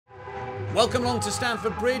Welcome along to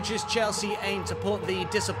Stamford Bridge as Chelsea aim to put the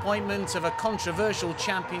disappointment of a controversial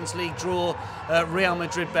Champions League draw at Real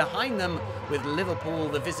Madrid behind them, with Liverpool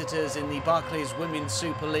the visitors in the Barclays Women's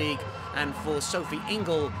Super League, and for Sophie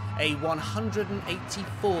Ingle a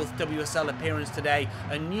 184th WSL appearance today,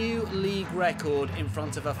 a new league record in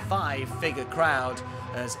front of a 5-figure crowd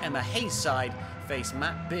as Emma Hayes' side face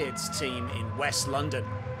Matt Beard's team in West London.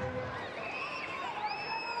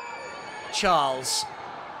 Charles.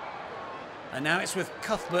 And now it's with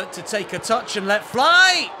Cuthbert to take a touch and let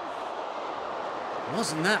fly.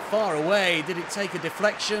 Wasn't that far away. Did it take a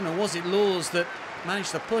deflection, or was it Laws that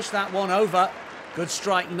managed to push that one over? Good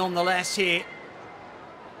strike nonetheless here.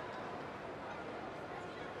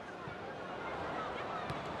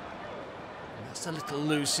 That's a little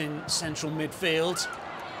loose in central midfield.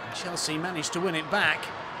 And Chelsea managed to win it back.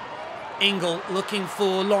 Ingle looking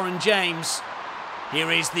for Lauren James.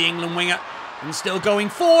 Here is the England winger. And still going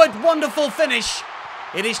forward, wonderful finish.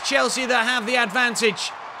 It is Chelsea that have the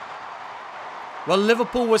advantage. Well,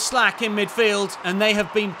 Liverpool were slack in midfield and they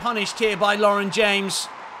have been punished here by Lauren James.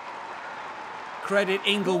 Credit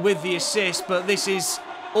Ingle with the assist, but this is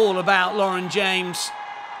all about Lauren James.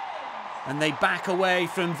 And they back away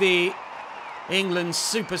from the England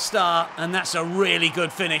superstar, and that's a really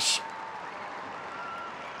good finish.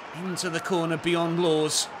 Into the corner beyond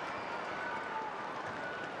Laws.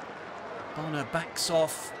 Bonner backs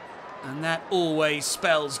off, and that always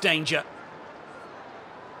spells danger.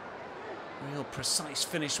 Real precise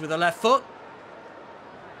finish with the left foot.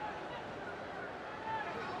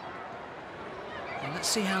 And let's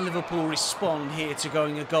see how Liverpool respond here to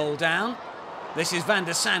going a goal down. This is Van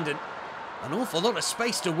der Sanden. An awful lot of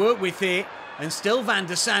space to work with here, and still Van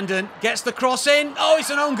der Sanden gets the cross in. Oh,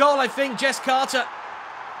 it's an own goal, I think. Jess Carter.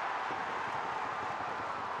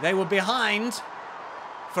 They were behind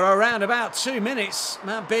for around about 2 minutes.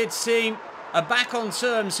 Matt Beard's team are back on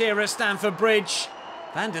terms here at Stamford Bridge.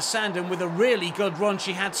 Van der Sanden with a really good run.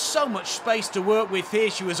 She had so much space to work with here.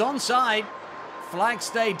 She was onside. Flag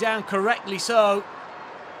stayed down, correctly so.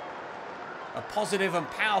 A positive and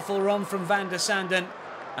powerful run from Van der Sanden.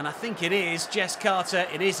 And I think it is Jess Carter.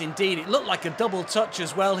 It is indeed. It looked like a double touch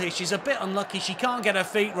as well here. She's a bit unlucky. She can't get her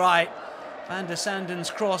feet right. Van der Sanden's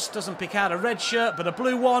cross doesn't pick out a red shirt, but a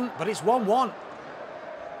blue one. But it's 1-1.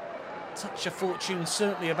 Touch of fortune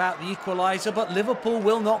certainly about the equaliser, but Liverpool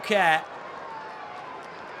will not care.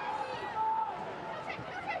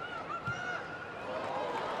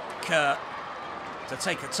 Kerr to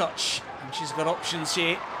take a touch, and she's got options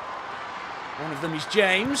here. One of them is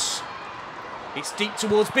James. It's deep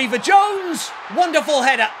towards Beever. Jones! Wonderful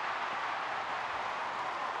header.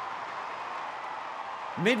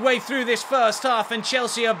 Midway through this first half, and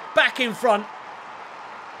Chelsea are back in front.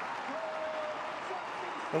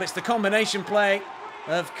 Well, it's the combination play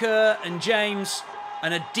of Kerr and James,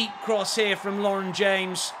 and a deep cross here from Lauren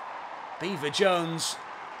James. Beever Jones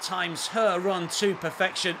times her run to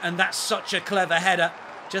perfection, and that's such a clever header.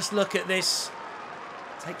 Just look at this.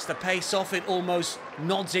 Takes the pace off it, almost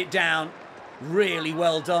nods it down. Really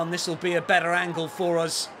well done. This will be a better angle for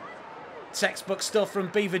us. Textbook stuff from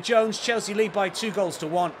Beever Jones. Chelsea lead by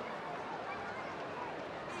 2-1.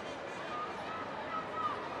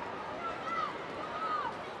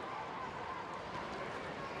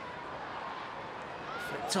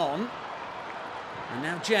 On, and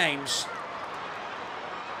now James.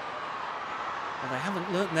 Well, they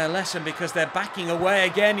haven't learnt their lesson because they're backing away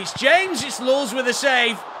again. It's James, it's Laws with a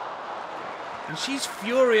save, and she's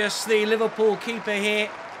furious, the Liverpool keeper here.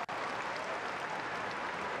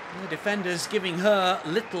 The defenders giving her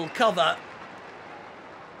little cover.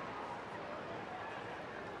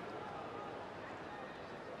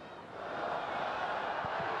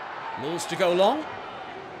 Laws to go long.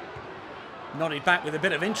 Nodded back with a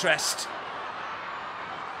bit of interest.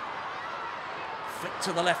 Flick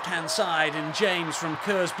to the left-hand side, and James from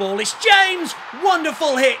Kerr's ball. It's James!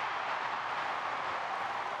 Wonderful hit!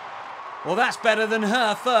 Well, that's better than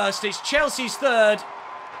her first. It's Chelsea's third.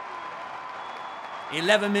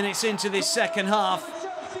 11 minutes into this second half,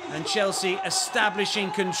 and Chelsea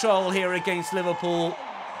establishing control here against Liverpool.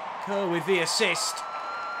 Kerr with the assist,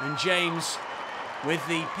 and James with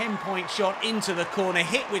the pinpoint shot into the corner,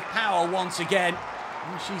 hit with power once again.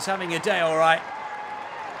 And she's having a day, all right.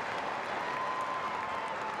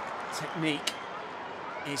 Technique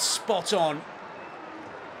is spot on.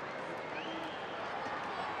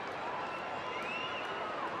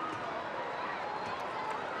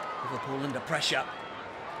 Liverpool under pressure.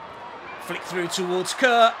 Flick through towards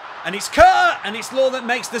Kerr, and it's Law that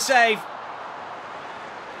makes the save.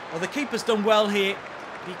 Well, the keeper's done well here,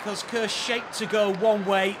 because Kerr shaped to go one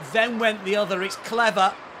way, then went the other. It's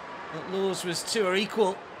clever. But Laws was to her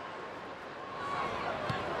equal.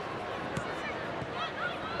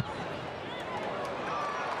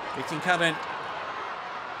 Cannon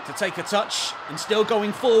to take a touch and still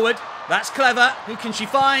going forward. That's clever. Who can she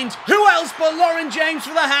find? Who else but Lauren James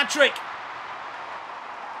for the hat-trick?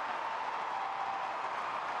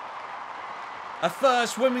 A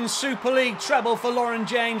first Women's Super League treble for Lauren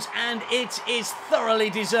James, and it is thoroughly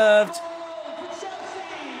deserved.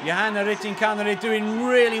 Johanna Rittinkanere doing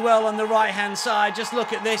really well on the right-hand side. Just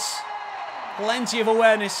look at this. Plenty of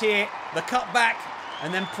awareness here. The cut back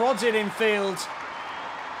and then prods it in field.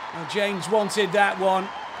 Well, James wanted that one.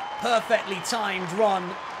 Perfectly timed run.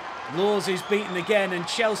 Laws is beaten again and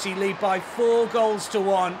Chelsea lead by 4 goals to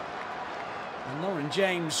 1. And Lauren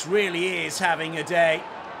James really is having a day.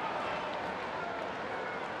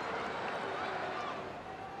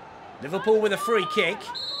 Liverpool with a free kick.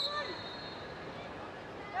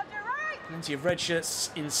 Plenty of red shirts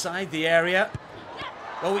inside the area.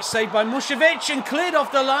 Oh, it's saved by Mušević and cleared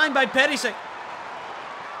off the line by Perisic.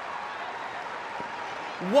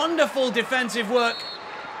 Wonderful defensive work.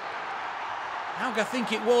 Haug, I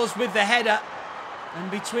think it was, with the header.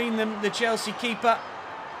 And between them, the Chelsea keeper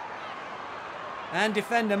and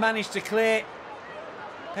defender managed to clear.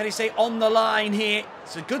 Perisic on the line here.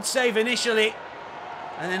 It's a good save initially.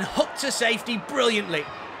 And then hooked to safety brilliantly.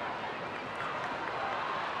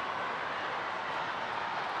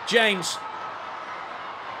 James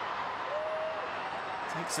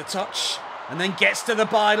takes the touch and then gets to the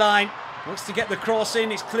byline. Looks to get the cross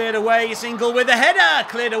in. It's cleared away. Single with a header.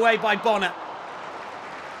 Cleared away by Bonner.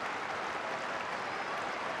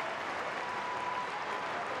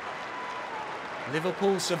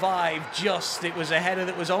 Liverpool survived just. It was a header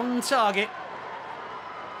that was on target.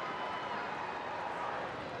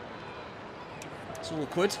 It's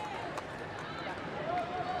awkward.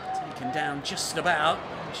 Taken down just about.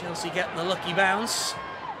 Chelsea get the lucky bounce.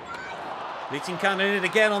 Rittinkanere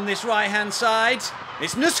again on this right-hand side.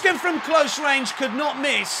 It's Nusken from close range, could not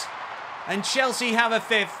miss. And Chelsea have a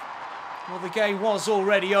 5th. Well, the game was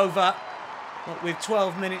already over. But with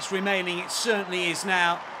 12 minutes remaining, it certainly is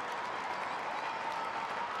now.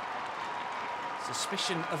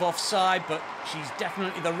 Suspicion of offside, but she's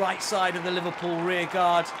definitely the right side of the Liverpool rear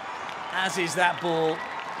guard, as is that ball.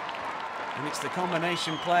 And it's the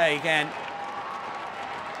combination play again.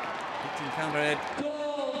 Rittinkanere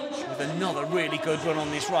with another really good run on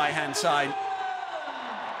this right-hand side.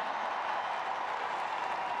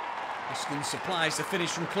 Nusken supplies the finish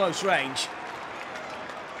from close range.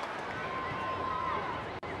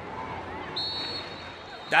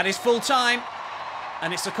 That is full time,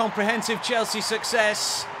 and it's a comprehensive Chelsea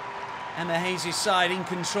success. Emma Hayes' side in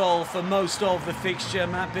control for most of the fixture.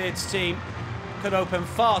 Matt Beard's team could open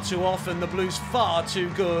far too often, the Blues far too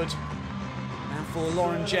good. And for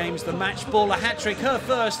Lauren James, the match ball, a hat-trick, her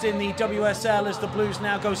first in the WSL, as the Blues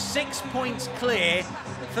now go 6 points clear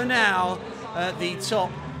for now at the top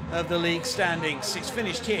of the league standings. It's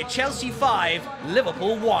finished here. Chelsea 5,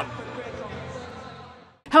 Liverpool 1.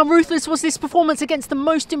 How ruthless was this performance against the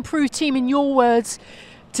most improved team, in your words,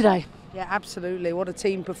 today? Yeah, absolutely. What a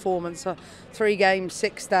team performance. 3 games,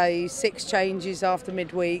 6 days, 6 changes after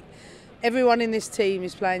midweek. Everyone in this team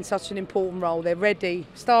is playing such an important role. They're ready,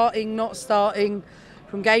 starting, not starting,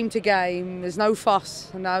 from game to game. There's no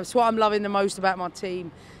fuss, and that's what I'm loving the most about my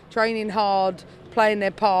team. Training hard, playing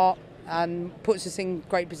their part, and puts us in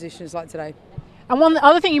great positions like today. And one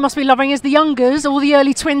other thing you must be loving is the youngers, all the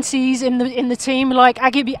early 20s in the team, like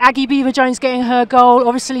Aggie Beever Jones getting her goal,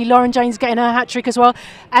 obviously Lauren James getting her hat-trick as well,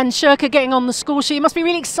 and Sjoeke getting on the score sheet. It must be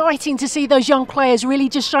really exciting to see those young players really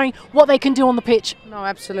just showing what they can do on the pitch. No,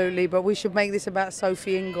 absolutely, but we should make this about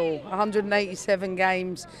Sophie Ingle. 187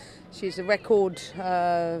 games. She's a record,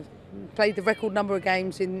 played the record number of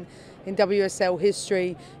games in WSL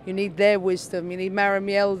history. You need their wisdom, you need Mara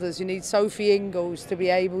Mjelders, you need Sophie Ingles to be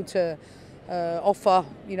able to offer,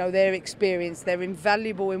 you know, their experience. They're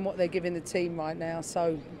invaluable in what they're giving the team right now.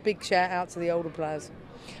 So big shout out to the older players.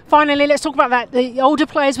 Finally, let's talk about that. The older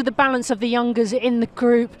players with the balance of the youngers in the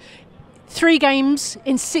group. 3 games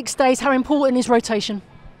in 6 days. How important is rotation?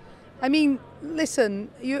 I mean, listen,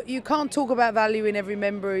 you can't talk about value in every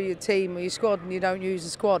member of your team or your squad and you don't use the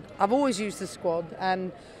squad. I've always used the squad,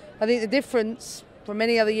 and I think the difference from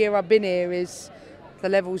any other year I've been here is the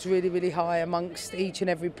level's really, really high amongst each and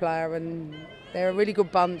every player, and they're a really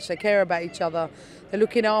good bunch. They care about each other. They're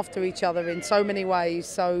looking after each other in so many ways.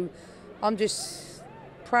 So I'm just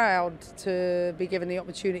proud to be given the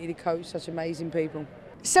opportunity to coach such amazing people.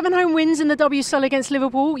 7 home wins in the WSL against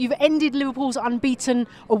Liverpool. You've ended Liverpool's unbeaten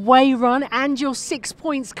away run and you're 6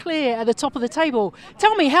 points clear at the top of the table.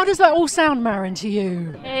 Tell me, how does that all sound, Maren, to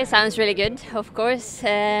you? It sounds really good, of course.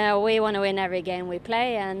 We want to win every game we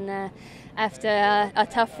play, and after a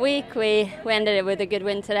tough week, we ended it with a good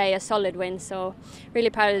win today, a solid win. So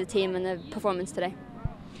really proud of the team and the performance today.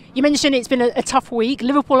 You mentioned it's been a tough week.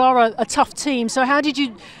 Liverpool are a tough team. So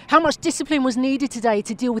how much discipline was needed today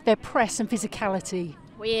to deal with their press and physicality?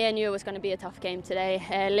 We knew it was going to be a tough game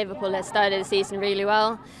today. Liverpool has started the season really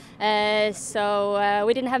well, so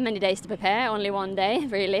we didn't have many days to prepare, only one day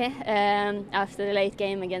really, after the late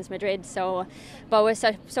game against Madrid. But we're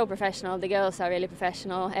so professional, the girls are really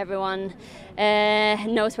professional, everyone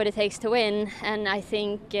knows what it takes to win, and I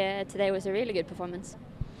think today was a really good performance.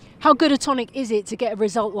 How good a tonic is it to get a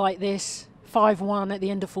result like this, 5-1 at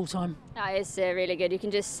the end of full time? It's really good. You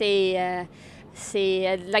can just see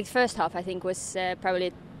like the first half I think was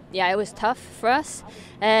probably, it was tough for us,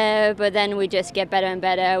 but then we just get better and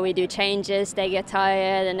better. We do changes, they get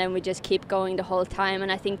tired, and then we just keep going the whole time,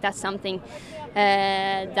 and I think that's something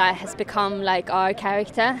that has become like our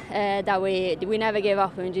character, that we never give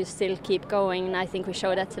up and we just still keep going, and I think we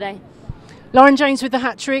showed that today. Lauren James with the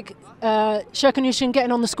hat-trick, Sjoeke Nusken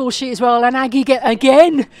getting on the score sheet as well, and Aggie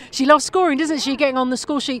again. She loves scoring, doesn't she, getting on the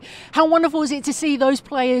score sheet. How wonderful is it to see those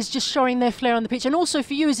players just showing their flair on the pitch, and also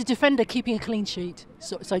for you as a defender keeping a clean sheet,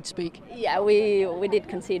 so to speak? Yeah, we did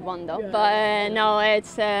concede one though, but no,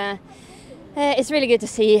 it's really good to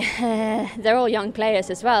see. They're all young players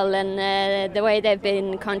as well, and the way they've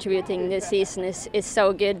been contributing this season is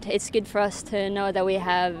so good. It's good for us to know that we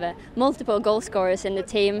have multiple goal scorers in the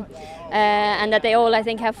team, and that they all, I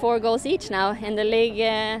think, have 4 goals each now in the league.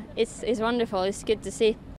 It's wonderful. It's good to see.